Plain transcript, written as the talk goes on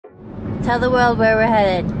Tell the world where we're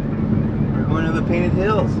headed. We're going to the Painted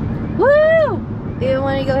Hills. Woo! We've been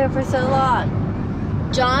wanting to go here for so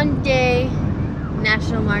long. John Day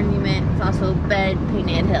National Monument. It's also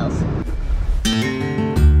Painted Hills.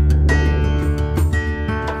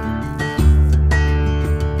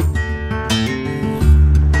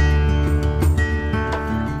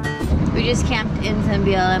 We just camped in some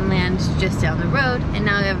BLM land just down the road, and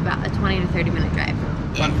now we have about a 20 to 30 minute drive.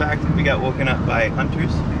 Fun fact, we got woken up by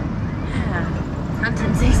hunters. Yeah,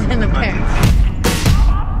 hunting season apparently.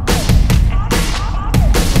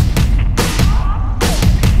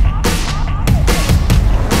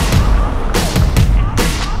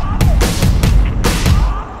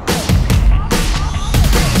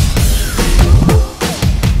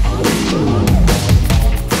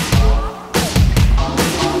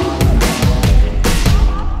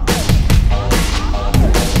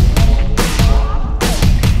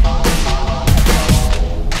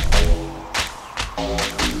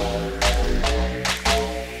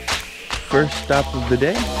 First stop of the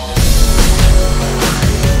day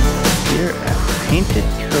here at Painted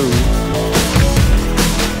Cove.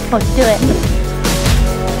 Let's do it.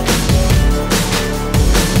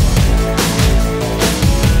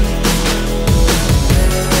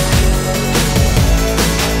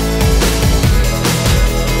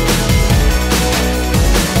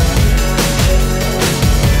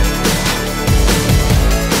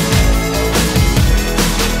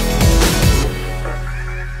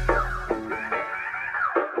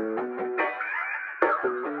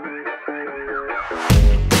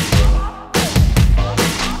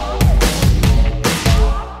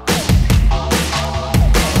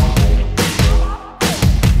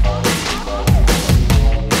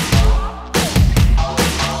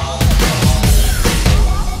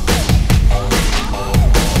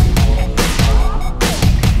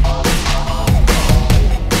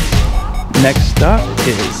 Next stop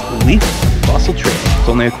is Leaf Fossil Trail. It's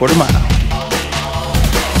only a quarter mile.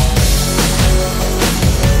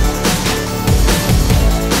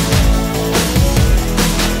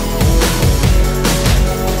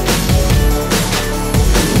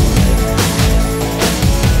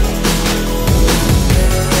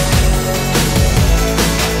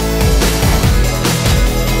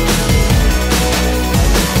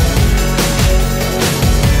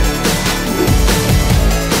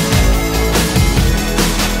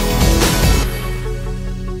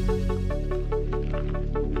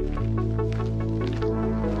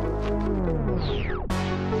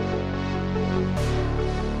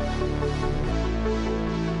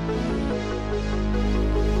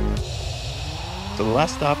 So the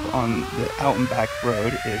last stop on the out and back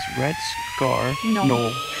road is Red Scar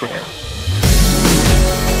Knoll Trail.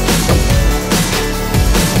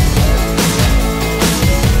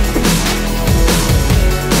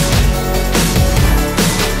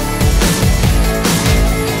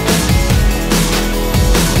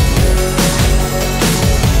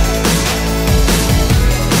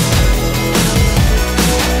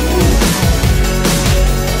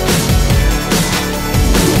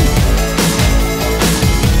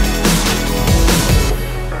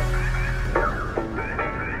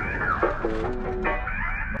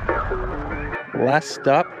 Last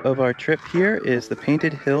stop of our trip here is the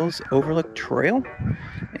Painted Hills Overlook Trail,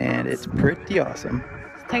 and it's pretty awesome.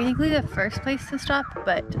 It's technically the first place to stop,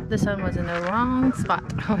 but this one was in the wrong spot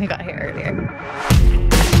when we got here earlier.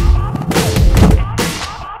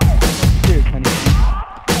 Cheers,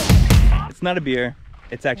 honey. It's not a beer,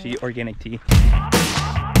 it's actually organic tea.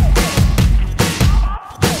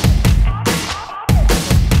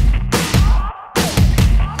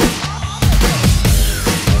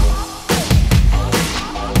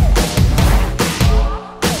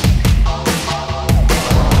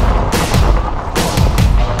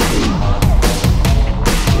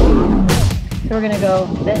 So we're gonna go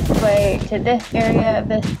this way to this area of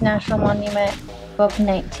this national monument, go up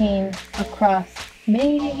 19 across,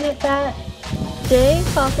 maybe get that Day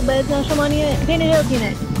Fossil Beds National Monument, Painted Hills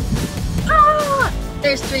unit. Ah!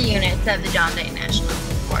 There's 3 units of the John Day National.